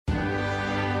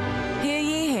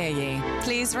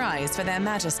Please rise for their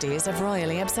majesties of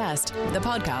Royally Obsessed, the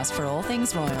podcast for all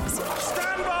things royals.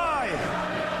 Stand by!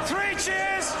 3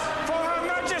 cheers for Her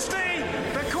Majesty,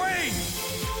 the Queen!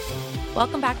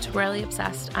 Welcome back to Royally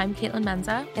Obsessed. I'm Caitlin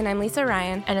Menza. And I'm Lisa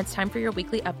Ryan. And it's time for your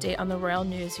weekly update on the royal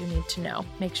news you need to know.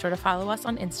 Make sure to follow us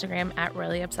on Instagram at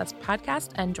Royally Obsessed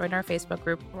Podcast and join our Facebook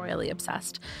group, Royally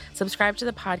Obsessed. Subscribe to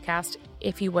the podcast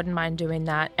if you wouldn't mind doing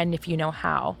that, and if you know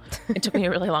how. It took me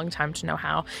a really long time to know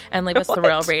how. And leave us the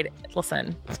royal rate.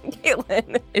 Listen,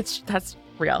 Caitlin. That's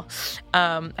real.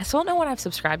 I still don't know when I've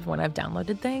subscribed and when I've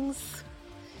downloaded things.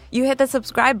 You hit the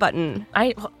subscribe button.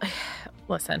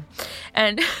 Listen,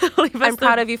 and I'm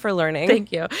proud of you for learning.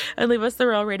 Thank you. And leave us the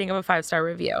real rating of a 5-star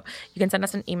review. You can send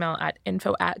us an email at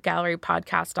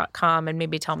info@gallerypodcast.com and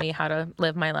maybe tell me how to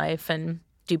live my life and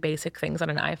do basic things on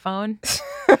an iPhone.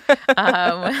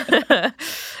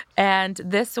 And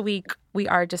this week we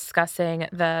are discussing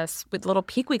the little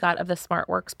peek we got of the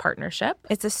SmartWorks partnership.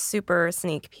 It's a super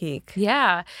sneak peek.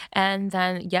 Yeah. And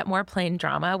then yet more plain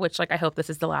drama, which I hope this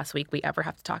is the last week we ever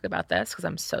have to talk about this because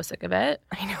I'm so sick of it.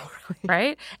 I know, really.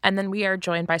 Right? And then we are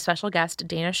joined by special guest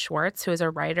Dana Schwartz, who is a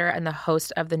writer and the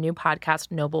host of the new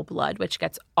podcast Noble Blood, which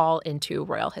gets all into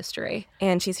royal history.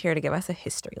 And she's here to give us a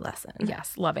history lesson.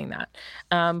 Yes, loving that.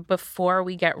 Before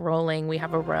we get rolling, we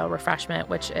have a royal refreshment,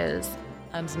 which is...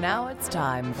 And now it's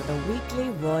time for the weekly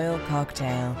royal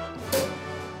cocktail.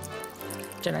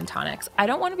 Gin and tonics. I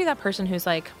don't want to be that person who's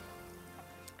like,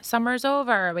 summer's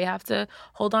over. We have to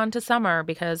hold on to summer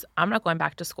because I'm not going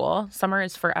back to school. Summer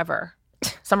is forever.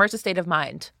 Summer is a state of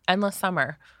mind. Endless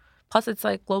summer. Plus, it's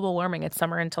like global warming. It's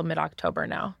summer until mid-October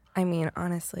now. I mean,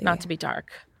 honestly. Not to be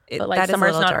dark. But that is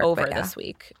summer's a little not dark, over yeah. this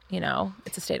week. You know,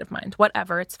 it's a state of mind.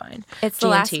 Whatever, it's fine. It's the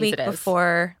last week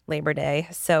before Labor Day,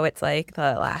 so it's like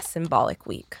the last symbolic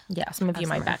week. Yeah, some of you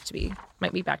might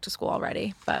be back to school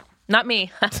already, but not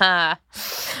me.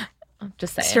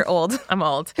 Just saying. You're old. I'm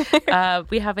old.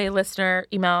 We have a listener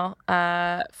email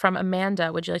from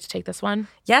Amanda. Would you like to take this one?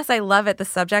 Yes, I love it. The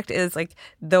subject is like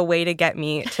the way to get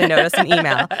me to notice an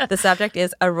email. The subject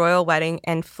is a royal wedding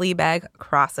and Fleabag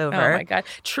crossover. Oh my God.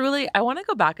 Truly, I want to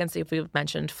go back and see if we've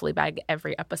mentioned Fleabag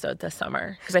every episode this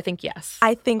summer because I think yes.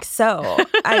 I think so.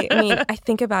 I mean, I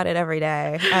think about it every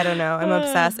day. I don't know. I'm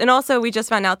obsessed. And also, we just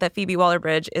found out that Phoebe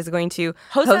Waller-Bridge is going to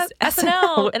host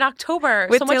SNL in October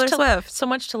with Taylor Swift. So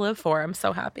much to live for. I'm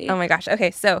so happy. Oh my gosh.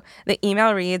 Okay, so the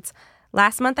email reads,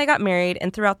 last month I got married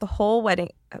and throughout the whole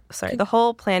the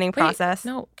whole planning process.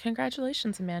 No,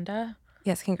 congratulations, Amanda.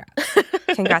 Yes, congrats.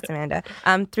 Congrats, Amanda.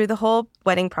 Through the whole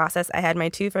wedding process, I had my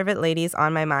 2 favorite ladies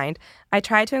on my mind. I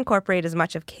tried to incorporate as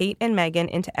much of Kate and Meghan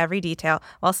into every detail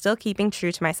while still keeping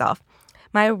true to myself.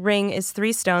 My ring is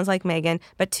 3 stones like Meghan,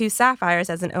 but 2 sapphires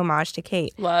as an homage to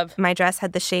Kate. Love. My dress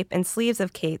had the shape and sleeves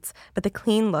of Kate's, but the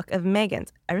clean look of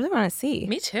Meghan's. I really want to see.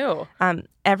 Me too.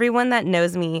 Everyone that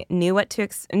knows me knew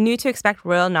to expect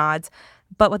royal nods,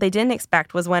 but what they didn't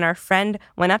expect was when our friend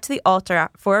went up to the altar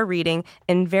for a reading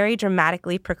and very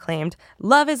dramatically proclaimed,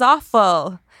 "Love is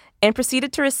awful," and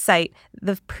proceeded to recite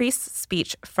the priest's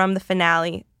speech from the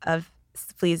finale of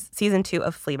season 2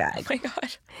 of Fleabag. Oh my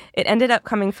God. It ended up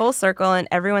coming full circle, and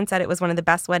everyone said it was one of the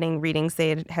best wedding readings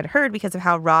they had heard because of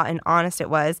how raw and honest it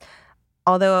was.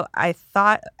 Although I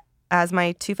thought, as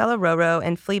my 2 fellow Roro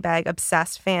and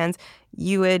Fleabag-obsessed fans,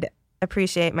 you would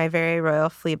appreciate my very royal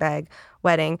Fleabag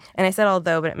wedding. And I said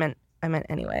although, but I meant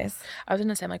anyways. I was going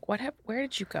to say, I'm like, where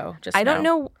did you go? I don't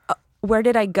know. Where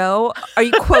did I go? Are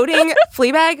you quoting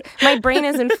Fleabag? My brain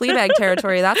is in Fleabag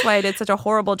territory. That's why I did such a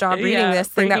horrible job reading this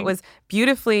thing that was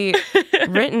beautifully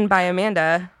written by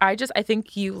Amanda. I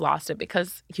think you lost it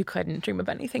because you couldn't dream of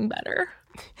anything better.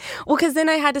 Well, because then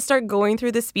I had to start going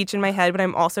through the speech in my head, but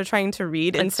I'm also trying to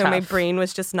read. And so my brain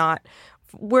was just not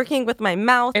working with my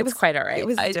mouth. It's quite all right. It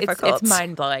was difficult. It's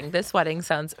mind-blowing. This wedding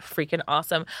sounds freaking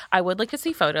awesome. I would like to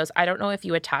see photos. I don't know if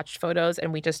you attached photos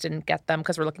and we just didn't get them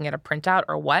because we're looking at a printout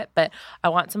or what, but I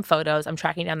want some photos. I'm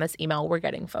tracking down this email. We're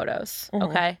getting photos,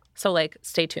 okay? So,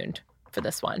 stay tuned for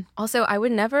this one. Also, I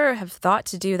would never have thought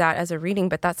to do that as a reading,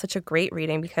 but that's such a great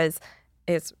reading because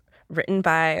it's written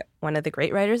by one of the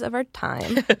great writers of our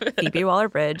time, Phoebe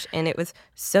Waller-Bridge, and it was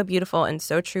so beautiful and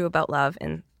so true about love,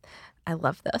 and I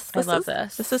love this. I love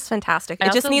this. This is fantastic.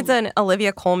 It just needs an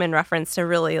Olivia Colman reference to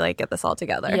really get this all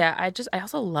together. Yeah, I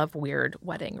also love weird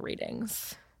wedding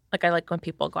readings. I like when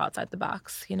people go outside the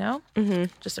box, you know? Mm-hmm.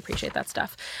 Just appreciate that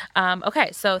stuff.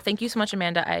 Okay, so thank you so much,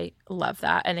 Amanda. I love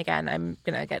that. And again, I'm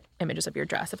going to get images of your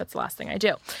dress if it's the last thing I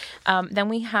do. Then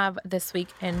we have This Week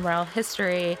in Royal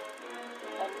History.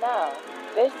 And now,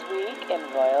 This Week in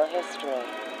Royal History.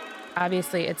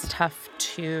 Obviously, it's tough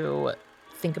to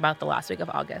think about the last week of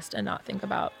August and not think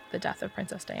about the death of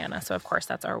Princess Diana. So, of course,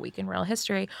 that's our week in royal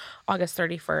history. August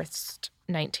 31st,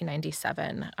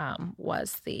 1997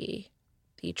 was the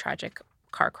tragic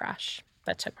car crash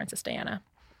that took Princess Diana.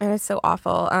 And it's so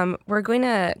awful. We're going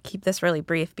to keep this really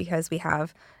brief because we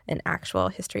have an actual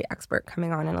history expert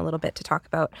coming on in a little bit to talk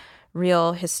about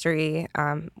real history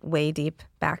way deep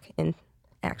back in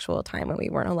actual time when we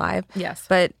weren't alive. Yes.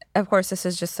 But, of course, this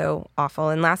is just so awful.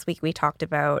 And last week we talked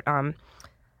about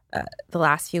the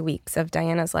last few weeks of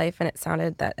Diana's life, and it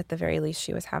sounded that at the very least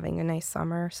she was having a nice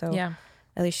summer. So yeah.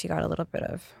 At least she got a little bit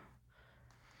of...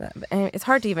 And it's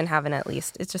hard to even have an at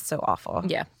least. It's just so awful.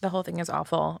 Yeah, the whole thing is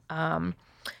awful.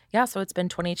 Yeah, so it's been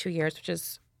 22 years, which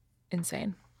is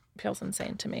insane. Feels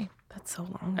insane to me. That's so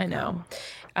long I know.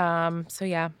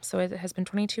 So it has been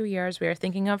 22 years. We are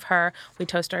thinking of her. We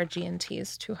toast our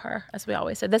G&Ts to her, as we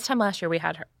always said. This time last year, we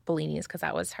had her bellinis because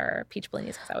that was her, peach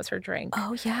bellinis because that was her drink.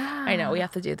 Oh, yeah. I know. We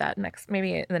have to do that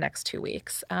maybe in the next 2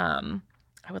 weeks. I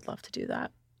would love to do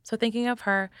that. So thinking of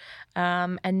her.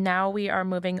 And now we are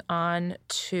moving on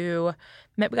to,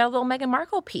 we got a little Meghan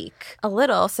Markle peek. A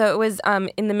little. So it was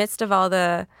in the midst of all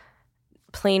the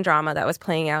plain drama that was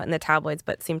playing out in the tabloids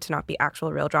but seemed to not be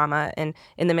actual real drama, and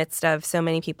in the midst of so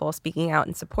many people speaking out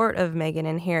in support of Meghan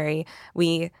and Harry,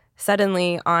 we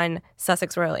suddenly on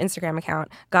Sussex Royal Instagram account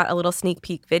got a little sneak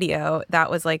peek video that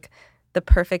was like the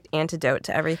perfect antidote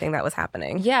to everything that was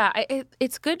happening. Yeah,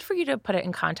 it's good for you to put it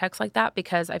in context like that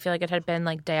because I feel like it had been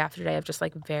like day after day of just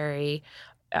like very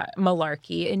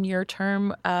malarkey in your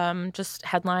term, just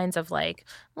headlines of like,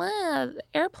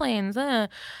 airplanes,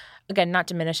 Again, not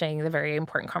diminishing the very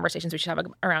important conversations we should have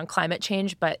around climate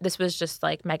change, but this was just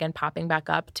like Meghan popping back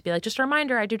up to be like, just a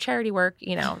reminder, I do charity work.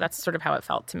 You know, that's sort of how it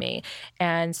felt to me.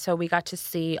 And so we got to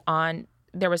see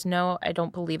there was I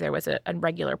don't believe there was a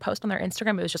regular post on their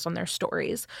Instagram. It was just on their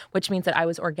stories, which means that I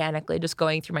was organically just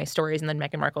going through my stories and then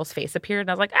Meghan Markle's face appeared and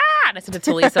I was like, and I sent it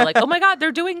to Lisa like, oh my God,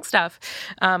 they're doing stuff.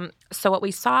 So what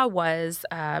we saw was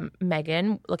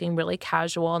Meghan looking really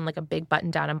casual in like a big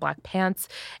button down and black pants.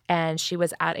 And she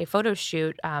was at a photo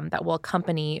shoot that will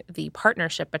accompany the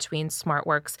partnership between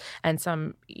SmartWorks and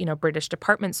some, British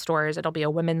department stores. It'll be a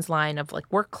women's line of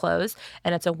like work clothes.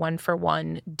 And it's a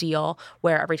 1-for-1 deal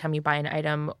where every time you buy an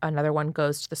item, another one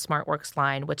goes to the SmartWorks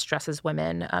line, which dresses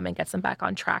women and gets them back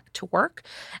on track to work.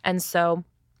 And so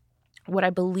what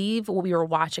I believe what we were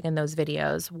watching in those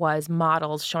videos was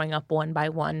models showing up one by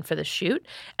one for the shoot.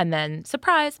 And then,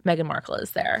 surprise, Meghan Markle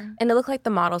is there. And it looked like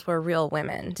the models were real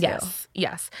women, too.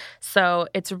 Yes. So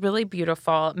it's really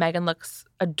beautiful. Meghan looks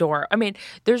adorable. I mean,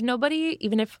 there's nobody,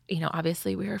 even if,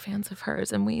 obviously we are fans of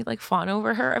hers and we like fawn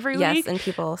over her every week. Yes, and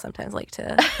people sometimes like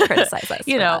to criticize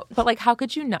us. But like, how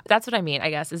could you not? That's what I mean, I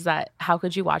guess, is that how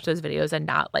could you watch those videos and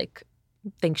not like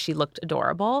think she looked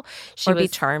adorable? Be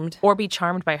charmed. Or be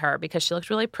charmed by her because she looked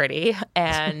really pretty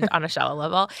and on a shallow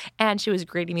level. And she was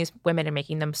greeting these women and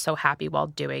making them so happy while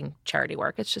doing charity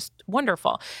work. It's just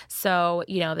wonderful. So,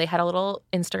 they had a little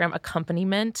Instagram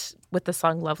accompaniment with the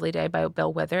song Lovely Day by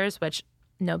Bill Withers, which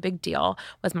no big deal,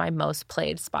 was my most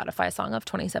played Spotify song of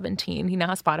 2017. You know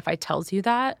how Spotify tells you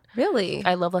that? Really?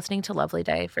 I love listening to Lovely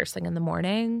Day first thing in the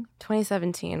morning.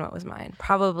 2017, what was mine?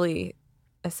 Probably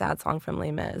a sad song from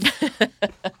Les Mis.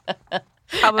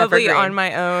 Probably Evergreen. On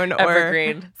My Own or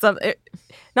Evergreen. something.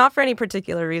 Not for any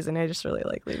particular reason. I just really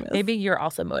like Les Mis. Maybe you're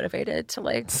also motivated to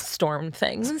like storm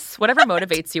things. Whatever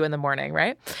motivates you in the morning,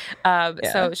 right? So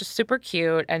it was just super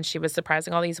cute, and she was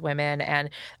surprising all these women. And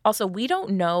also, we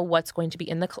don't know what's going to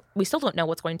be we still don't know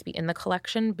what's going to be in the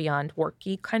collection beyond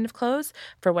worky kind of clothes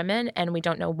for women, and we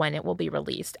don't know when it will be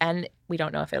released, and we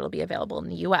don't know if it'll be available in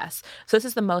the U.S. So this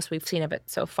is the most we've seen of it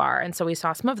so far. And so we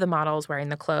saw some of the models wearing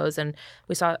the clothes, and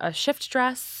we saw a shift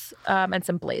dress and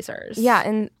some blazers. Yeah,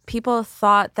 and people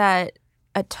thought that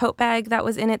a tote bag that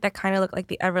was in it that kind of looked like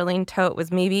the Everlane tote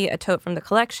was maybe a tote from the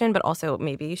collection, but also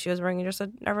maybe she was wearing just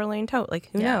an Everlane tote. Like,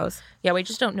 who knows? Yeah, we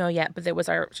just don't know yet, but it was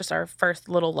our first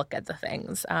little look at the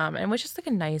things. And it was just like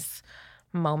a nice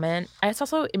moment.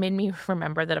 It made me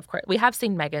remember that, of course, we have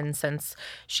seen Meghan since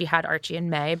she had Archie in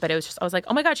May, but I was like,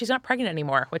 oh my God, she's not pregnant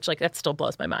anymore, which like that still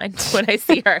blows my mind when I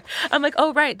see her. I'm like,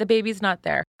 oh right, the baby's not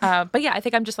there. But yeah, I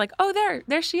think I'm just like, oh,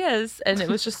 there she is. And it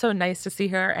was just so nice to see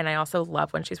her. And I also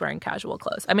love when she's wearing casual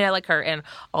clothes. I mean, I like her in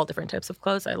all different types of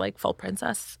clothes. I like full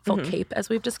princess, full cape, as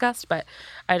we've discussed, but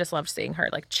I just loved seeing her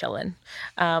like chilling.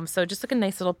 So just like a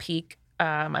nice little peek.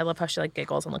 I love how she like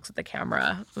giggles and looks at the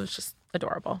camera. It was just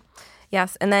adorable.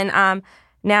 Yes, and then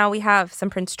now we have some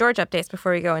Prince George updates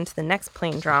before we go into the next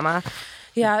plane drama.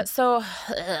 Yeah, so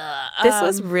this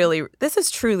is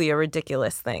truly a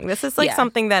ridiculous thing. This is like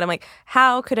something that I'm like,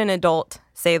 how could an adult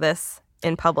say this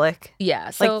in public.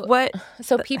 Yeah. So Like, what?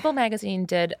 So People magazine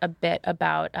did a bit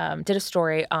about, did a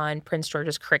story on Prince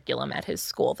George's curriculum at his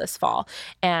school this fall.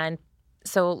 And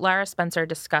so Lara Spencer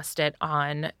discussed it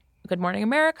on Good Morning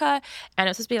America, and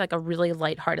it was supposed to be like a really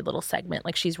lighthearted little segment.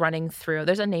 Like she's running through,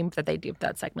 there's a name that they do for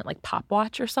that segment, like Pop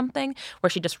Watch or something, where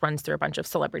she just runs through a bunch of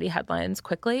celebrity headlines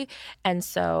quickly. And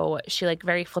so she like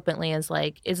very flippantly is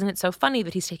like, isn't it so funny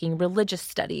that he's taking religious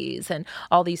studies and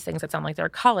all these things that sound like they're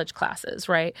college classes,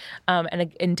 right?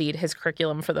 And indeed, his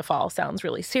curriculum for the fall sounds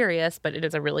really serious, but it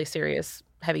is a really serious,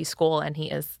 heavy school, and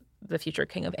he is the future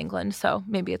king of England. So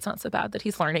maybe it's not so bad that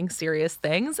he's learning serious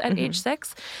things at age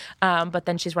 6. But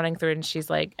then she's running through it and she's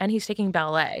like, and he's taking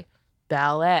ballet.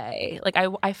 Like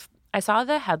I saw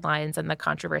the headlines and the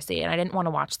controversy and I didn't want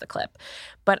to watch the clip,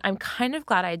 but I'm kind of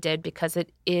glad I did because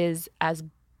it is as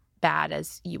bad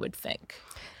as you would think.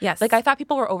 Yes. Like I thought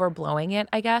people were overblowing it,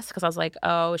 I guess, because I was like,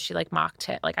 oh, she like mocked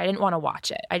it. Like I didn't want to watch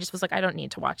it. I just was like, I don't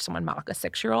need to watch someone mock a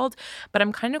 6-year-old. But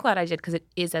I'm kind of glad I did because it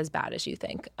is as bad as you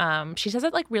think. She says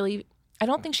it like really, I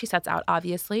don't think she sets out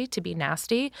obviously to be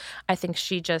nasty. I think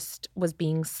she just was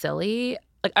being silly.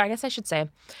 Like I guess I should say,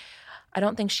 I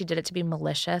don't think she did it to be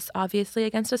malicious, obviously,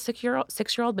 against a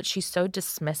 6-year-old, but she's so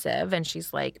dismissive and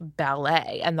she's like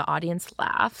ballet and the audience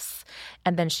laughs.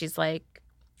 And then she's like,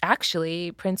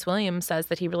 actually, Prince William says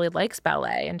that he really likes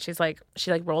ballet. And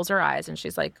she rolls her eyes and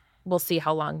she's like, we'll see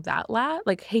how long that lasts.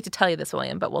 Like, hate to tell you this,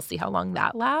 William, but we'll see how long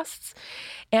that lasts.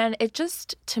 And it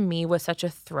just, to me, was such a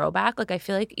throwback. Like, I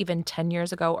feel like even 10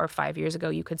 years ago or 5 years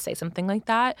ago, you could say something like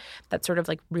that sort of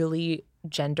like really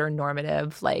gender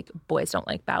normative, like boys don't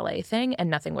like ballet thing,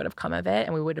 and nothing would have come of it.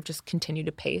 And we would have just continued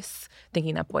to pace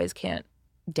thinking that boys can't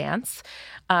dance.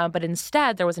 But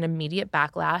instead, there was an immediate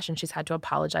backlash, and she's had to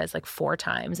apologize like 4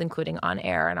 times, including on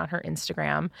air and on her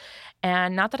Instagram.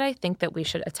 And not that I think that we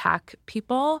should attack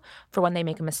people for when they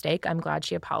make a mistake. I'm glad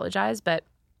she apologized, but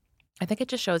I think it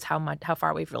just shows how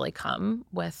far we've really come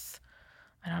with,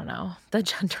 I don't know, the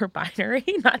gender binary,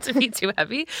 not to be too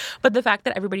heavy, but the fact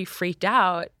that everybody freaked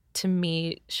out, to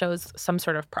me, shows some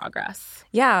sort of progress.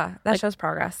 Yeah, that shows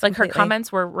progress. Like, her completely. comments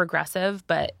were regressive,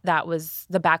 but that was,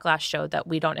 the backlash showed that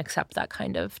we don't accept that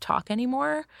kind of talk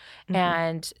anymore. Mm-hmm.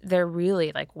 And they're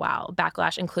really like, wow,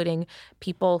 backlash, including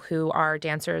people who are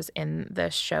dancers in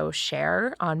the show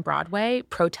Cher on Broadway,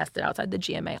 protested outside the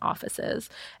GMA offices.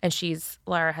 And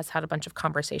Lara has had a bunch of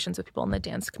conversations with people in the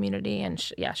dance community. And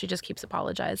she just keeps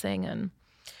apologizing. And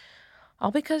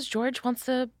all because George wants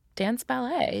to dance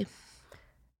ballet.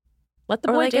 Let the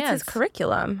boy dance. It's his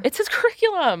curriculum. It's his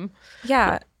curriculum.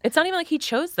 Yeah. It's not even like he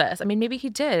chose this. I mean, maybe he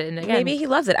did. And again, maybe he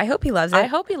loves it. I hope he loves it. I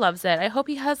hope he loves it. I hope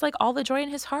he has like all the joy in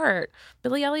his heart.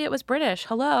 Billy Elliot was British.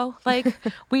 Hello. Like,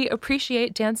 we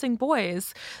appreciate dancing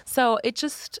boys. So it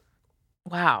just,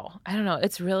 wow. I don't know.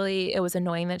 It was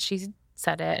annoying that she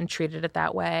said it and treated it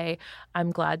that way.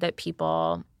 I'm glad that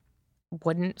people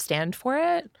wouldn't stand for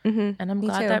it. Mm-hmm. And I'm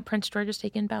glad that Prince George is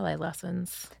taking ballet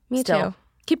lessons. Me too.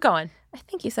 Keep going. I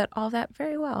think you said all that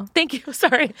very well. Thank you.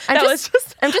 Sorry. I'm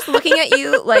just looking at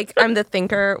you like I'm the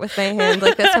thinker with my hand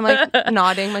like this. I'm like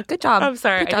nodding, like, good job. I'm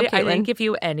sorry. Good job, I didn't give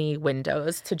you any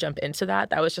windows to jump into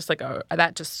that. That was just like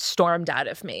that just stormed out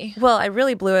of me. Well, I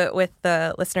really blew it with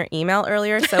the listener email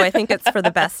earlier, so I think it's for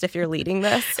the best if you're leading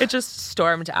this. It just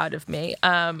stormed out of me.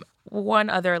 One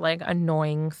other like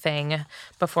annoying thing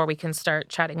before we can start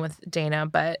chatting with Dana,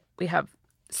 but we have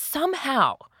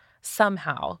somehow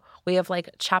we have like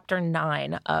chapter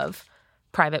 9 of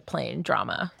private plane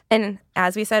drama. And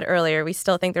as we said earlier, we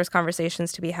still think there's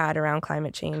conversations to be had around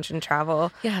climate change and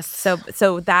travel. Yes.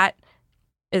 So that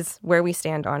is where we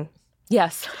stand on.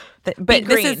 Yes. But be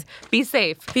green. Be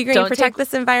safe. Be green. Protect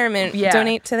this environment. Yeah.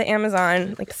 Donate to the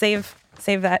Amazon. Like, save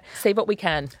that. Save what we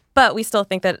can. But we still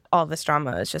think that all this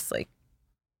drama is just like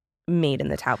made in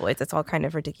the tabloids. It's all kind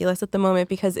of ridiculous at the moment,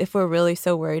 because if we're really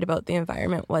so worried about the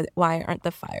environment, why aren't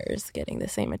the fires getting the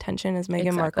same attention as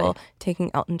Meghan Markle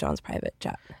taking Elton John's private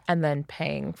jet and then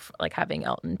paying having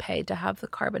Elton pay to have the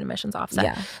carbon emissions offset?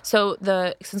 Yeah. So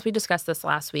since we discussed this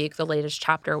last week, the latest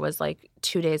chapter was like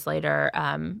 2 days later.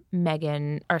 The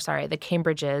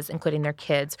Cambridges, including their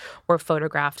kids, were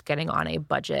photographed getting on a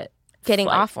budget. Getting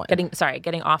off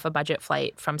a budget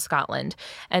flight from Scotland.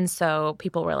 And so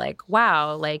people were like,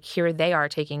 wow, like here they are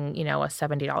taking, a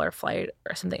 $70 flight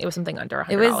or something. It was something under $100.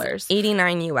 It was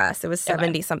 $89 US. It was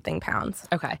 70 something pounds.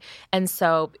 Okay. And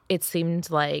so it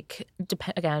seemed like,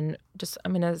 I'm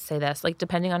going to say this, like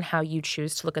depending on how you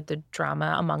choose to look at the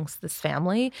drama amongst this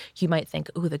family, you might think,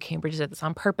 ooh, the Cambridges did this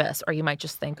on purpose. Or you might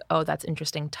just think, oh, that's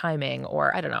interesting timing.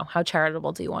 Or I don't know, how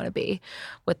charitable do you want to be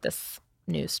with this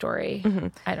news story? Mm-hmm.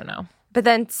 I don't know. But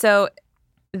then, so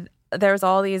there was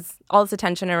all this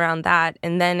attention around that.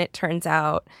 And then it turns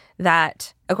out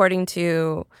that, according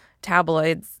to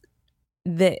tabloids,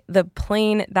 the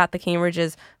plane that the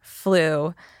Cambridges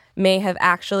flew may have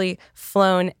actually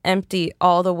flown empty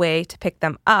all the way to pick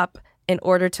them up in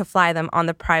order to fly them on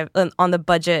the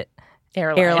budget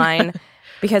airline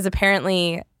because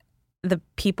apparently the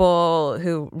people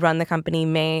who run the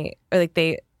company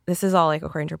this is all like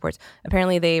according to reports,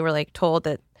 apparently they were like told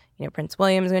that, you know, Prince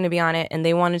William is going to be on it, and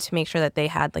they wanted to make sure that they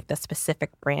had like the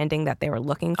specific branding that they were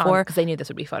looking for because they knew this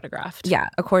would be photographed. Yeah,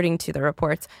 according to the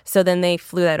reports. So then they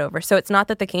flew that over. So it's not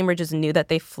that the Cambridges knew that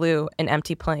they flew an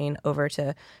empty plane over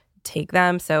to take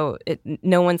them. So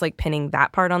no one's like pinning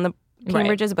that part on the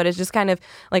Cambridges, but it's just kind of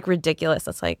like ridiculous.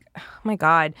 It's like, oh my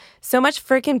God, so much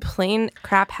freaking plane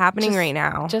crap happening right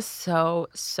now. Just so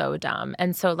dumb.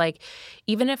 And so like,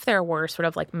 even if there were sort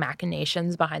of like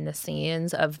machinations behind the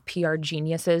scenes of PR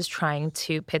geniuses trying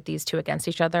to pit these two against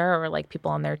each other or like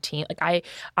people on their team, like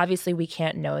obviously we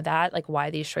can't know that, like why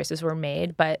these choices were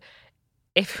made, but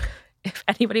if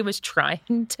anybody was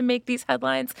trying to make these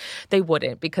headlines, they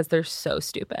wouldn't because they're so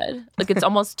stupid. Like it's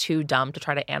almost too dumb to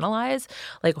try to analyze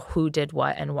like who did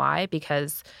what and why,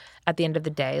 because at the end of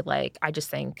the day, like I just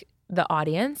think the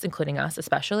audience, including us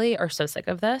especially, are so sick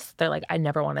of this. They're like, I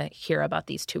never want to hear about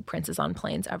these two princes on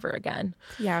planes ever again.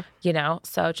 Yeah. You know,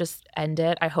 so just end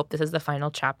it. I hope this is the final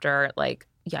chapter. Like,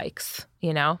 yikes,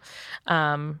 you know?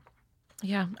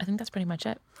 Yeah, I think that's pretty much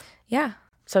it. Yeah.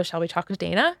 So shall we talk to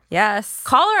Dana? Yes.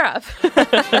 Call her up.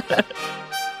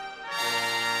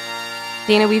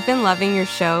 Dana, we've been loving your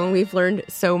show and we've learned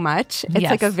so much. It's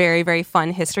like a very, very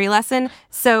fun history lesson.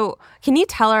 So can you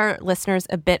tell our listeners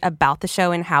a bit about the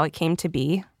show and how it came to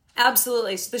be?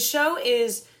 Absolutely. So the show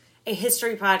is a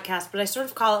history podcast, but I sort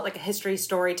of call it like a history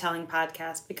storytelling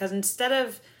podcast because instead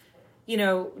of, you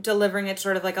know, delivering it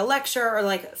sort of like a lecture or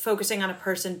like focusing on a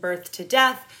person birth to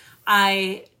death,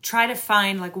 I try to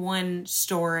find like one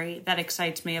story that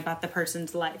excites me about the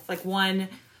person's life, like one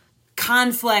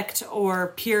conflict or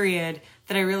period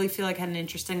that I really feel like had an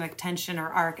interesting like tension or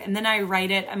arc. And then I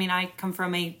write it. I mean, I come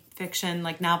from a fiction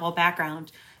like novel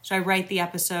background. So I write the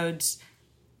episodes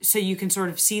so you can sort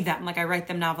of see them. Like I write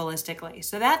them novelistically.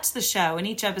 So that's the show. And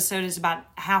each episode is about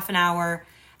half an hour.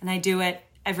 And I do it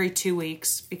every 2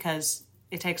 weeks because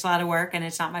it takes a lot of work and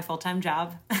it's not my full-time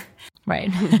job.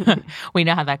 Right. We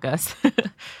know how that goes.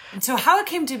 And so how it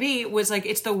came to be was like,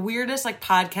 it's the weirdest like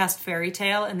podcast fairy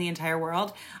tale in the entire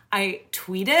world. I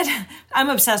tweeted, I'm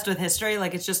obsessed with history.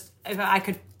 Like it's just, if I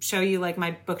could show you like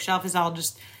my bookshelf is all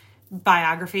just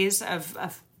biographies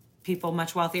of people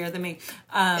much wealthier than me.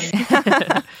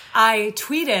 I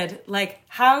tweeted like,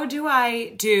 how do I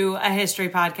do a history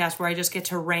podcast where I just get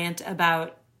to rant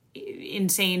about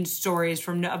insane stories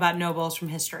about nobles from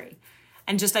history?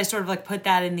 And just I sort of like put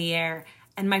that in the air.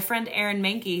 And my friend Aaron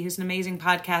Mahnke, who's an amazing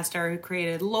podcaster who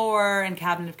created Lore and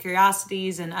Cabinet of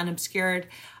Curiosities and Unobscured,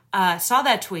 saw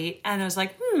that tweet and was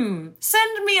like,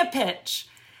 send me a pitch.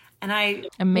 And I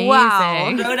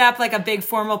wrote up like a big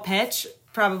formal pitch,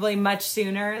 probably much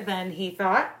sooner than he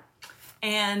thought.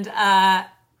 And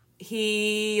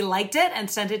he liked it and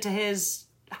sent it to his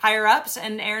higher ups.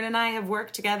 And Aaron and I have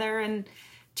worked together and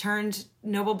turned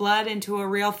Noble Blood into a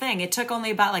real thing. It took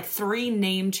only about like 3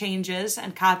 name changes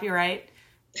and copyright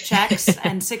checks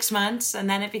and 6 months, and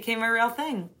then it became a real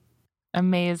thing.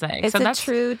 Amazing. It's a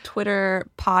true Twitter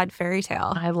pod fairy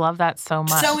tale. I love that so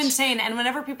much. So insane. And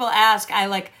whenever people ask, I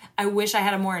wish I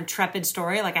had a more intrepid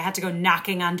story. Like I had to go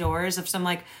knocking on doors of some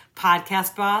like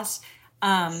podcast boss.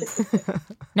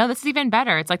 No, this is even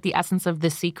better. It's like the essence of The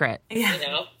Secret. Yeah. You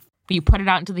know? You put it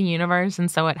out into the universe, and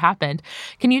so it happened.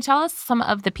 Can you tell us some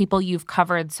of the people you've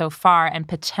covered so far and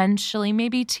potentially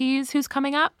maybe tease who's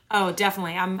coming up? Oh,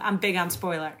 definitely. I'm big on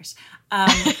spoilers.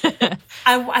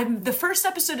 The first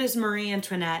episode is Marie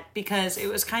Antoinette because it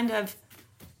was kind of,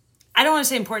 I don't want to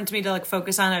say important to me to like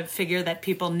focus on a figure that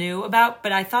people knew about,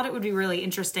 but I thought it would be really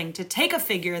interesting to take a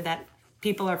figure that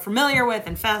people are familiar with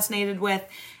and fascinated with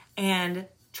and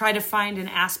try to find an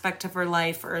aspect of her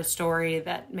life or a story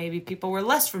that maybe people were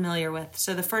less familiar with.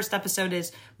 So the first episode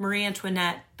is Marie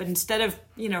Antoinette, but instead of,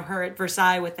 you know, her at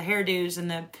Versailles with the hairdos and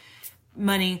the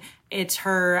money, it's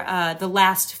her, the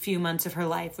last few months of her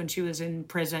life when she was in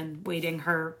prison waiting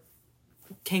her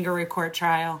kangaroo court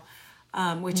trial,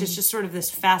 which is just sort of this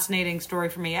fascinating story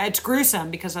for me. It's gruesome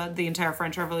because the entire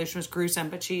French Revolution was gruesome,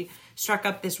 but she struck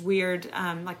up this weird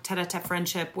like tete-a-tete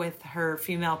friendship with her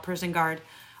female prison guard.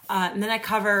 And then I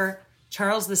cover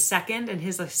Charles II and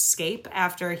his escape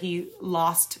after he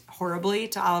lost horribly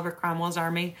to Oliver Cromwell's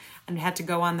army and had to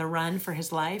go on the run for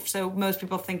his life. So most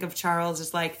people think of Charles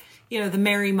as like, you know, the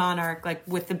merry monarch, like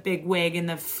with the big wig and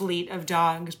the fleet of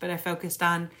dogs. But I focused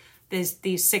on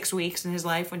these 6 weeks in his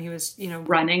life when he was, you know,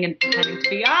 running and pretending to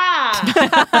be,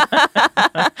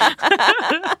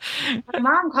 my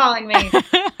mom calling me.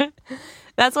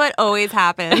 That's what always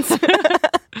happens.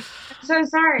 I'm so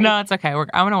sorry. No, it's okay. I'm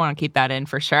going to want to keep that in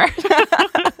for sure.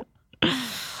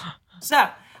 So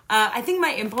I think my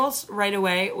impulse right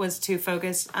away was to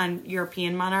focus on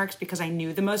European monarchs because I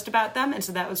knew the most about them. And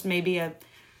so that was maybe I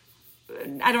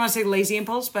don't want to say lazy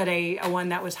impulse, but a one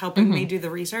that was helping me do the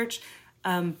research.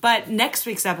 But next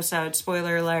week's episode,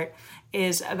 spoiler alert,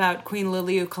 is about Queen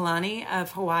Liliuokalani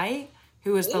of Hawaii,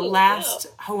 who was the last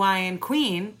Hawaiian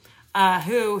queen,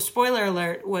 who, spoiler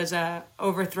alert, was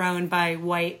overthrown by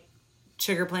white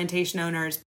sugar plantation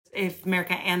owners. If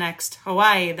America annexed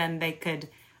Hawaii, then they could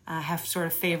have sort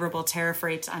of favorable tariff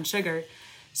rates on sugar.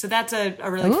 So that's a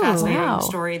really fascinating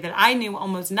story that I knew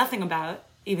almost nothing about,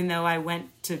 even though I went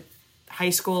to high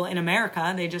school in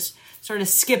America. They just sort of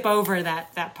skip over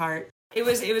that part. It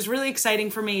was really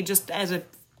exciting for me just as a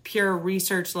pure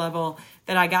research level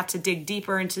that I got to dig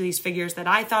deeper into these figures that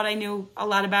I thought I knew a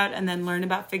lot about and then learn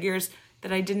about figures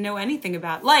that I didn't know anything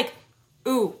about. Like,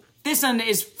 this one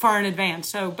is far in advance.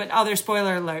 So, but other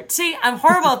spoiler alert. See, I'm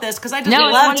horrible at this because I just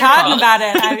love talking about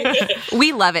it.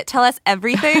 We love it. Tell us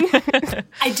everything.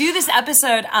 I do this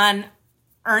episode on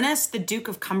Ernest, the Duke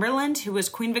of Cumberland, who was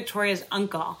Queen Victoria's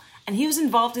uncle. And he was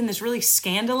involved in this really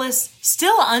scandalous,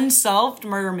 still unsolved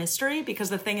murder mystery, because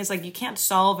the thing is, like, you can't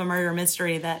solve a murder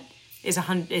mystery that is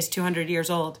 200 years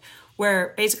old,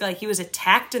 where basically like, he was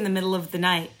attacked in the middle of the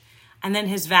night, and then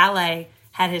his valet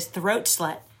had his throat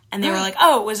slit, and they were like,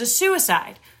 oh, it was a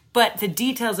suicide. But the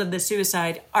details of the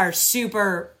suicide are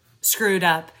super screwed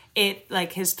up.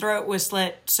 His throat was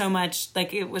slit so much,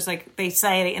 like, it was like, they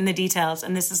say in the details,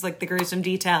 and this is like the gruesome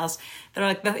details, that are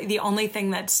like the only thing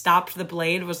that stopped the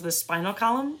blade was the spinal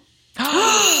column.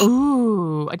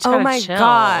 Ooh, I just got my chill.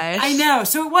 gosh. I know.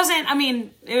 So it wasn't, I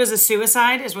mean, it was a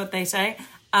suicide is what they say.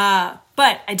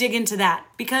 But I dig into that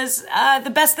because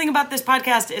the best thing about this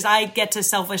podcast is I get to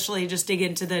selfishly just dig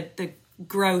into the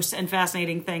gross and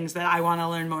fascinating things that I want to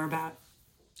learn more about.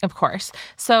 Of course.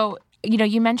 So, you know,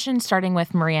 you mentioned starting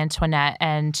with Marie Antoinette,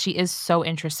 and she is so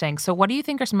interesting. So what do you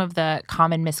think are some of the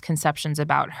common misconceptions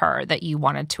about her that you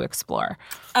wanted to explore?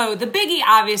 Oh, the biggie,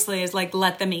 obviously, is, like,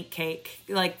 let them eat cake.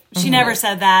 Like, she never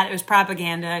said that. It was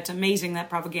propaganda. It's amazing that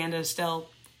propaganda still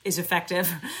is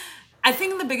effective. I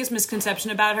think the biggest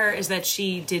misconception about her is that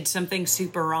she did something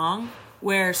super wrong,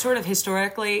 where sort of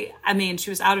historically, I mean, she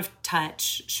was out of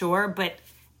touch, sure, but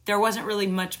there wasn't really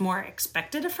much more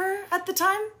expected of her at the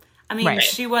time. I mean,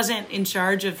 She wasn't in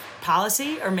charge of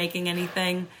policy or making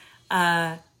anything,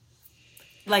 it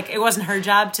wasn't her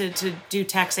job to do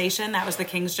taxation. That was the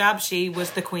king's job. She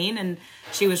was the queen, and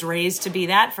she was raised to be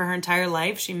that for her entire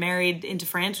life. She married into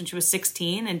France when she was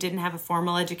 16 and didn't have a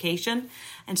formal education.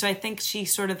 And so I think she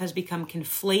sort of has become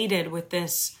conflated with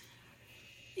this,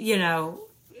 you know,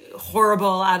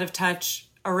 horrible, out of touch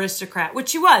aristocrat, which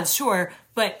she was, sure.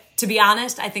 But to be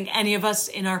honest, I think any of us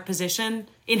in her position,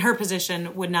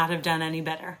 would not have done any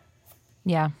better.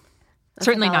 Yeah. That's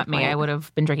certainly a valid not me. point. I would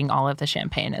have been drinking all of the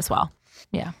champagne as well.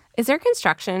 Yeah. Is there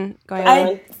construction going on?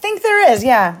 I think there is,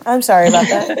 yeah. I'm sorry about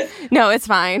that. No, it's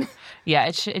fine. Yeah,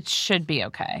 it should be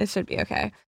okay. It should be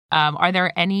okay. Are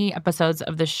there any episodes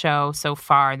of the show so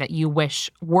far that you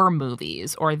wish were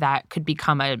movies or that could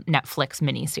become a Netflix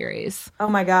miniseries? Oh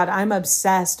my God, I'm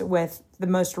obsessed with the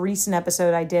most recent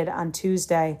episode I did on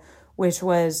Tuesday, which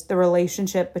was the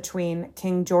relationship between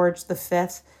King George V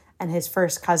and his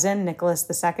first cousin, Nicholas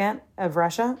II of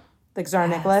Russia. The Tsar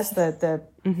Nicholas, this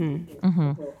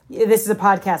is a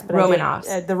podcast, but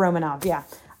Romanovs. The Romanov, yeah.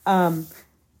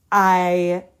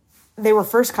 They were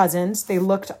first cousins. They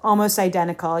looked almost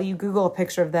identical. You Google a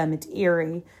picture of them, it's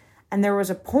eerie. And there was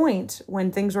a point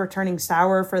when things were turning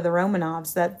sour for the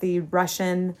Romanovs that the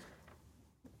Russian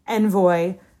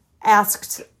envoy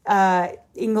asked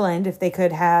England if they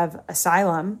could have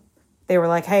asylum. They were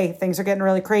like, hey, things are getting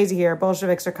really crazy here.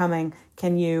 Bolsheviks are coming.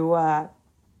 Can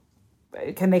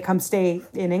they come stay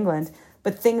in England?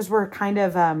 But things were kind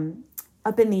of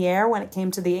up in the air when it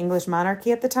came to the English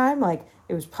monarchy at the time. Like,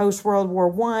 it was post-World War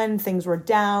I. Things were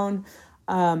down.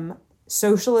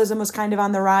 Socialism was kind of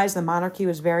on the rise. The monarchy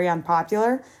was very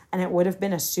unpopular. And it would have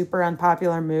been a super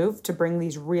unpopular move to bring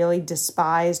these really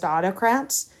despised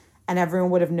autocrats. And everyone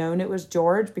would have known it was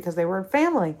George because they were a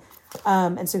family.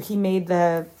 And so he made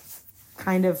the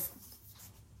kind of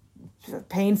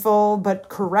painful but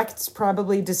correct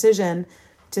probably decision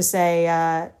to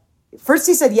say, first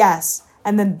he said yes,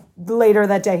 and then later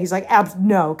that day he's like,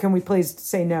 no, can we please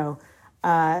say no?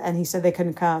 And he said they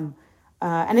couldn't come.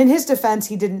 And in his defense,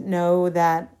 he didn't know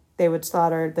that they would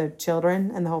slaughter the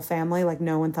children and the whole family. Like,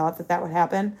 no one thought that that would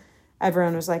happen.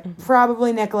 Everyone was like,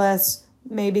 probably Nicholas,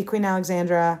 maybe Queen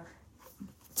Alexandra,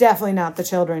 definitely not the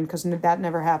children, because that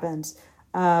never happens.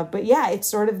 But yeah, it's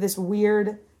sort of this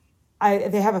weird,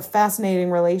 they have a fascinating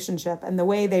relationship. And the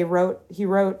way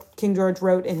King George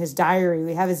wrote in his diary,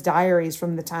 we have his diaries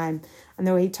from the time, and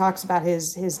the way he talks about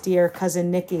his dear cousin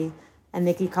Nikki, and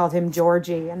Nikki called him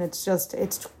Georgie. And it's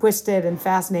twisted and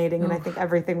fascinating. And I think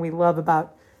everything we love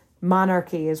about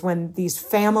monarchy is when these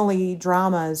family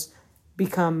dramas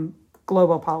become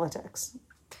global politics.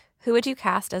 Who would you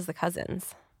cast as the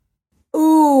cousins?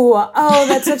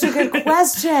 That's such a good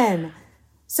question.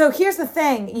 So here's the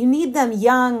thing. You need them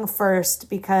young first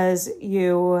because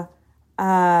we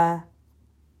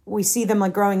see them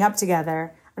like growing up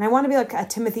together. And I want to be like a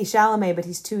Timothée Chalamet, but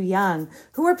he's too young.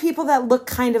 Who are people that look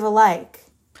kind of alike?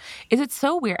 Is it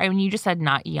so weird? I mean, you just said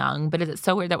not young, but is it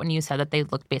so weird that when you said that they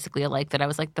looked basically alike that I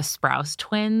was like the Sprouse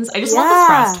twins? I just want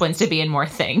the Sprouse twins to be in more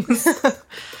things.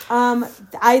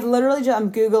 I literally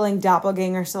I'm Googling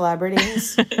doppelganger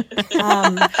celebrities.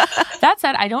 That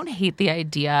said, I don't hate the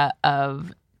idea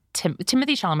of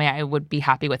Timothée Chalamet. I would be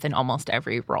happy with in almost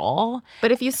every role.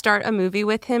 But if you start a movie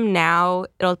with him now,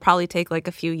 it'll probably take like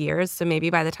a few years. So maybe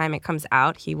by the time it comes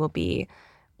out, he will be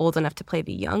old enough to play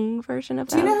the young version of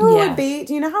that. Do you know who it would be?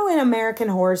 Do you know how in American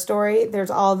Horror Story,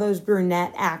 there's all those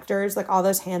brunette actors, like all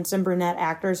those handsome brunette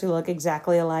actors who look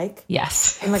exactly alike?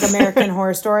 Yes. In like American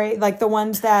Horror Story, like the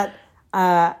ones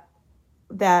so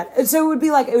it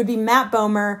would be Matt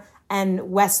Bomer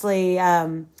and Wesley,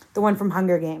 the one from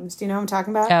Hunger Games. Do you know what I'm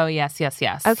talking about? Oh, yes.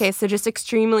 Okay, so just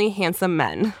extremely handsome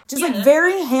men. Just like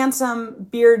very handsome,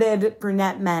 bearded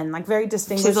brunette men, like very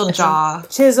distinguished.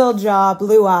 Chiseled jaw,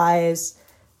 blue eyes.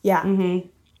 Yeah. Mm-hmm.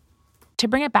 To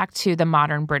bring it back to the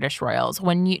modern British royals,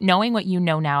 knowing what you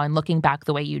know now and looking back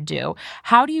the way you do,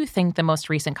 how do you think the most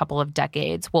recent couple of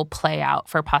decades will play out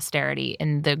for posterity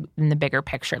in the bigger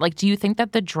picture? Like, do you think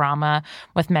that the drama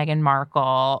with Meghan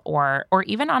Markle or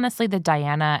even honestly the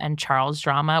Diana and Charles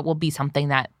drama will be something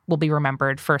that will be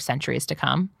remembered for centuries to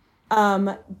come?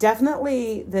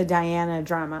 Definitely the Diana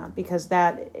drama, because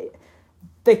that,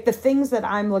 like the things that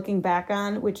I'm looking back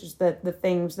on, which is the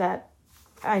things that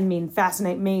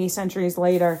fascinate me centuries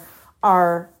later,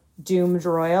 are doomed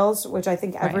royals, which I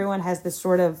think everyone has this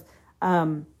sort of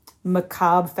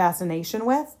macabre fascination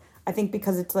with. I think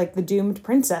because it's like the doomed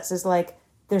princess is like,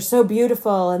 they're so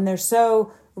beautiful and they're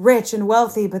so rich and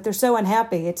wealthy, but they're so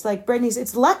unhappy. It's like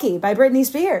it's Lucky by Britney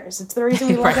Spears. It's the reason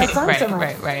we love that song so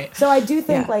much. Right. So I do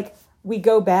think like we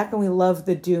go back and we love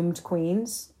the doomed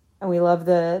queens and we love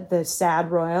the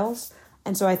sad royals.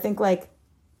 And so I think like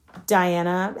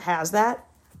Diana has that.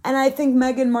 And I think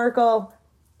Meghan Markle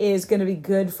is going to be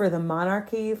good for the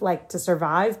monarchy, like to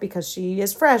survive, because she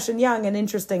is fresh and young and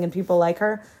interesting and people like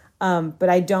her. But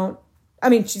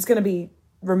she's going to be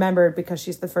remembered because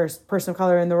she's the first person of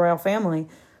color in the royal family,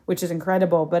 which is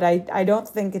incredible. But I don't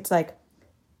think it's like,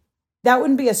 that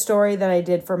wouldn't be a story that I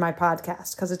did for my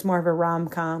podcast, because it's more of a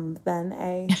rom-com than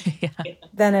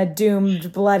a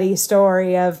doomed, bloody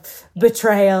story of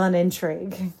betrayal and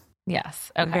intrigue.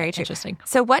 Yes. Okay. Very true. Interesting.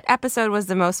 So what episode was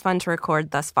the most fun to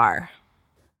record thus far?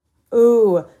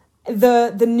 Ooh,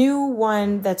 the new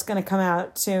one that's going to come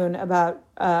out soon about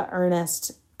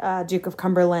Ernest, Duke of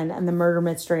Cumberland, and the murder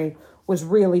mystery was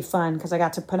really fun, because I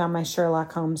got to put on my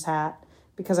Sherlock Holmes hat,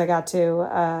 because I got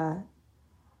to,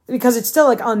 because it's still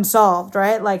like unsolved,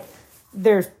 right? Like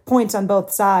there's points on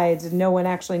both sides and no one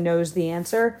actually knows the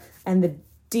answer. And the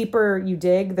deeper you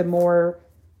dig, the more,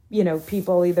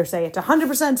 people either say it's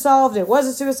 100% solved, it was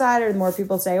a suicide, or the more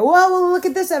people say, well, look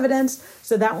at this evidence.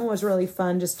 So that one was really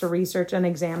fun just to research and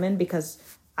examine, because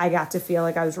I got to feel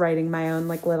like I was writing my own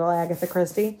like little Agatha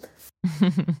Christie.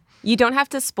 You don't have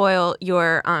to spoil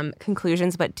your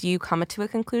conclusions, but do you come to a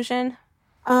conclusion?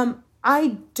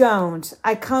 I don't.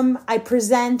 I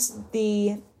present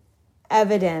the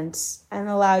evidence and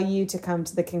allow you to come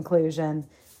to the conclusion.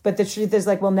 But the truth is,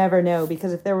 like, we'll never know,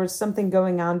 because if there was something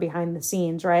going on behind the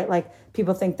scenes, right? Like,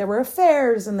 people think there were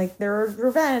affairs and, like, there was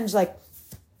revenge. Like,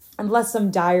 unless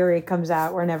some diary comes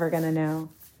out, we're never going to know.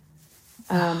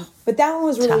 But that one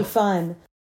was really fun.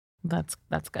 That's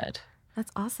good.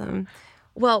 That's awesome.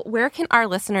 Well, where can our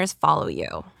listeners follow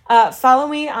you? Follow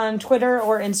me on Twitter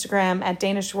or Instagram at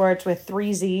Dana Schwartz with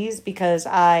 3 Z's, because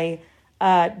Dana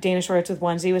Schwartz with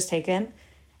 1 Z was taken.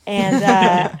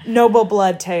 and Noble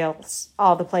Blood Tales,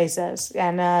 all the places.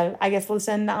 And I guess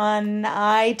listen on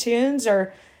iTunes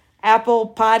or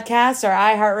Apple Podcasts or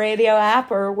iHeartRadio app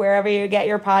or wherever you get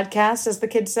your podcasts, as the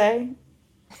kids say.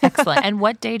 Excellent. And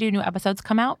what day do new episodes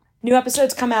come out? New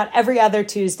episodes come out every other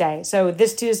Tuesday. So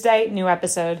this Tuesday, new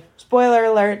episode. Spoiler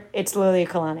alert, it's Lilia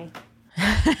Kalani.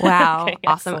 Wow. Okay,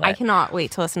 awesome. excellent. I cannot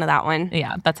wait to listen to that one.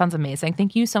 Yeah, that sounds amazing.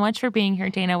 Thank you so much for being here,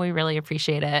 Dana. We really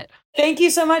appreciate it. Thank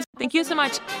you so much. Thank you so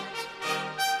much.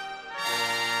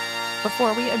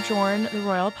 Before we adjourn the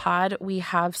Royal Pod, we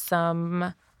have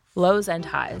some lows and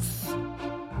highs.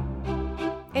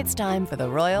 It's time for the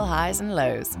Royal Highs and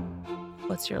Lows.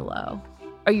 What's your low?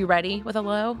 Are you ready with a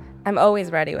low? I'm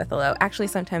always ready with a low. Actually,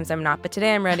 sometimes I'm not, but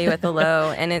today I'm ready with a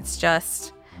low. And it's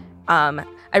just, I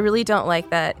really don't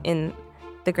like that in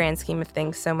the grand scheme of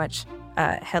things, so much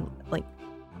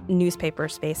newspaper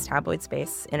space, tabloid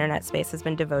space, internet space has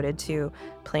been devoted to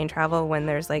plane travel when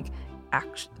there's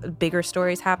bigger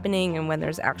stories happening and when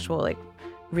there's actual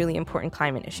really important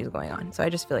climate issues going on. So I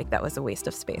just feel like that was a waste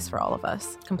of space for all of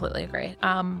us. Completely agree.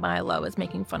 My low is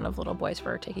making fun of little boys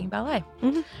for taking ballet.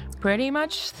 Mm-hmm. Pretty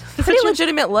much. Pretty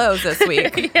legitimate lows this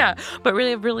week. Yeah, but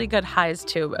really, really good highs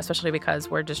too, especially because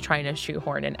we're just trying to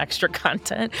shoehorn in extra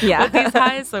content Yeah. with these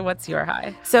highs. So what's your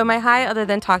high? So my high, other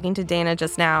than talking to Dana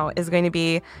just now, is going to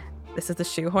be, this is the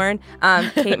shoehorn.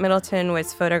 Kate Middleton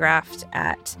was photographed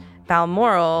at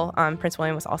Balmoral. Prince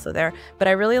William was also there. But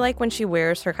I really like when she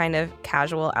wears her kind of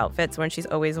casual outfits, when she's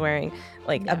always wearing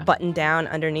a button down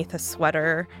underneath a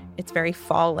sweater. It's very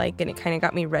fall-like, and it kind of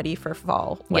got me ready for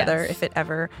fall weather if it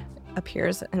ever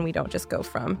appears and we don't just go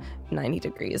from 90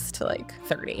 degrees to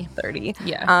 30.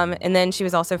 Yeah. And then she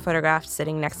was also photographed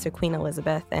sitting next to Queen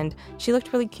Elizabeth, and she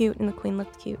looked really cute and the Queen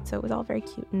looked cute. So it was all very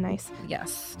cute and nice.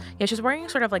 Yes. Yeah, she's wearing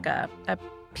sort of like a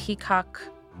peacock.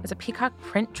 It's a peacock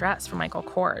print dress from Michael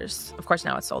Kors. Of course,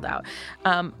 now it's sold out.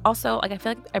 Also, I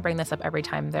feel like I bring this up every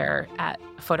time they're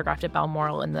photographed at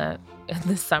Balmoral in the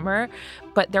summer,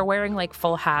 but they're wearing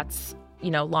full hats,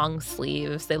 long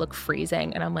sleeves. They look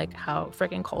freezing, and I'm like, how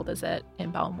freaking cold is it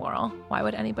in Balmoral? Why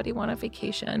would anybody want a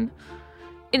vacation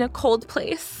in a cold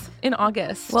place in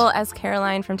August? Well, as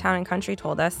Caroline from Town and Country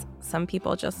told us, some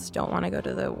people just don't want to go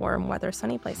to the warm weather,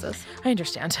 sunny places. I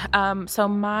understand. So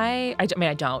I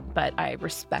don't, but I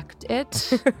respect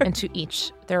it, and to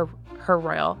each her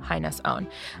Royal Highness own.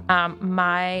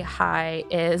 My high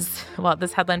is,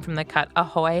 this headline from The Cut,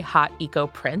 Ahoy Hot Eco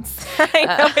Prince. I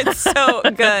know, it's so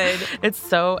good. It's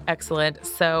so excellent.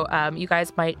 So you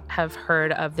guys might have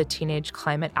heard of the teenage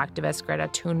climate activist Greta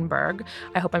Thunberg.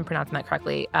 I hope I'm pronouncing that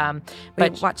correctly. We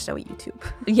watched it on YouTube.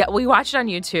 Yeah, we watched it on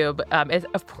YouTube.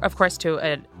 Of course, to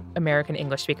an American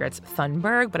English speaker, it's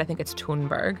Thunberg, but I think it's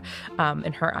Thunberg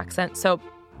in her accent. So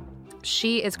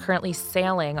she is currently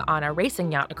sailing on a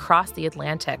racing yacht across the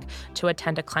Atlantic to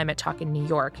attend a climate talk in New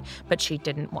York, but she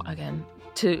didn't want, again,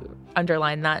 to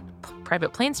underline that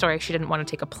private plane story, she didn't want to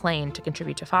take a plane to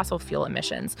contribute to fossil fuel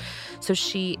emissions. So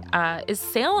she is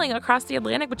sailing across the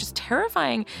Atlantic, which is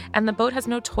terrifying, and the boat has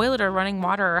no toilet or running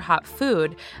water or hot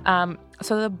food.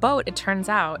 So the boat, it turns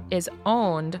out, is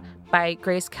owned by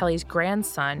Grace Kelly's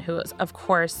grandson, who is, of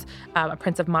course, a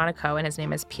Prince of Monaco, and his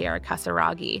name is Pierre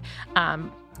Casiraghi.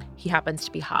 He happens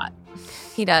to be hot.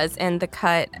 He does. And The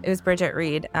Cut, it was Bridget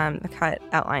Reed, The Cut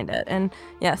outlined it. And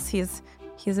yes, he's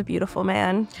a beautiful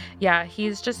man. Yeah,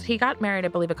 he got married, I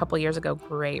believe, a couple years ago.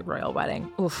 Great royal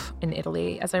wedding. In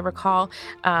Italy, as I recall.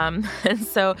 And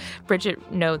so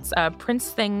Bridget notes, Prince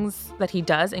things that he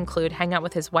does include hang out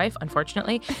with his wife,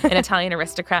 unfortunately, an Italian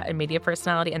aristocrat and media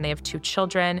personality, and they have 2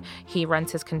 children. He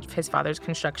runs his father's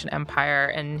construction empire,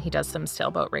 and he does some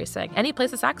sailboat racing. And he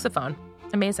plays the saxophone.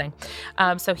 Amazing.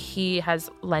 So he has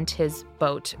lent his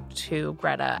boat to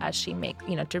Greta as she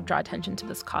to draw attention to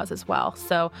this cause as well.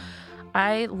 So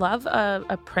I love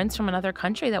a prince from another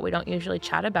country that we don't usually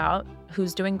chat about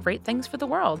who's doing great things for the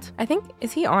world. I think,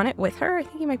 is he on it with her? I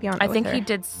think he might be on it with her. I think he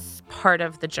did part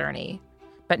of the journey,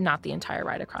 but not the entire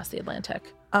ride across the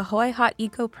Atlantic. Ahoy hot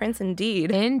eco prince indeed.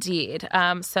 Indeed.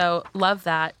 So love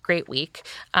that. Great week.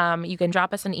 You can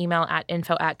drop us an email at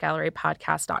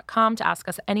info@gallerypodcast.com to ask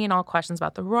us any and all questions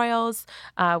about the royals.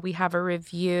 We have a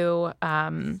review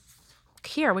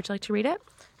here. Would you like to read it?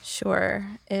 Sure.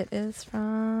 It is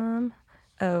from...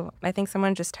 I think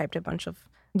someone just typed a bunch of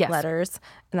letters,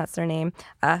 and that's their name.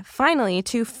 Finally,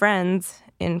 2 friends,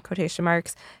 in quotation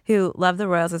marks, who love the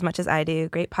royals as much as I do.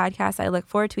 Great podcast. I look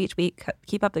forward to each week.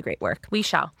 Keep up the great work. We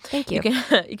shall. Thank you.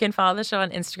 You can follow the show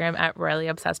on Instagram at Royally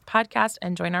Obsessed Podcast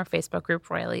and join our Facebook group,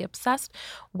 Royally Obsessed.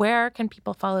 Where can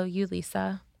people follow you,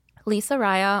 Lisa? Lisa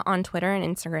Raya on Twitter and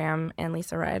Instagram, and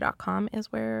lisaraya.com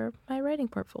is where my writing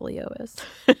portfolio is,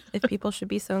 if people should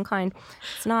be so inclined.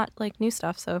 It's not like new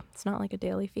stuff, so it's not like a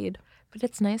daily feed. But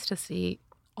it's nice to see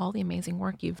all the amazing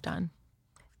work you've done.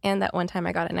 And that one time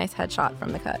I got a nice headshot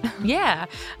from the cut. Yeah.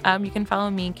 You can follow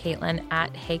me, Caitlin,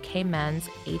 at HeyKMenz,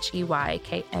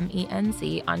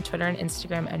 HeyKmenz, on Twitter and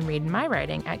Instagram, and read my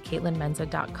writing at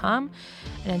CaitlinMenza.com.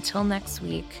 And until next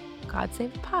week, God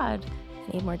save the pod.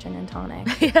 I need more gin and tonic.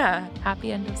 Yeah.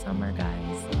 Happy end of summer,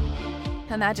 guys.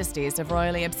 Her Majesties of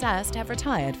Royally Obsessed have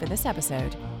retired for this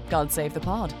episode. God save the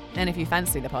pod. And if you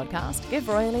fancy the podcast, give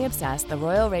Royally Obsessed the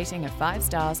royal rating of 5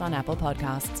 stars on Apple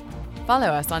Podcasts. Follow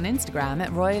us on Instagram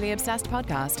at Royally Obsessed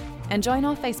Podcast and join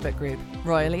our Facebook group,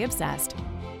 Royally Obsessed.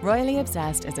 Royally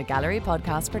Obsessed is a Gallery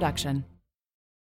Podcast production.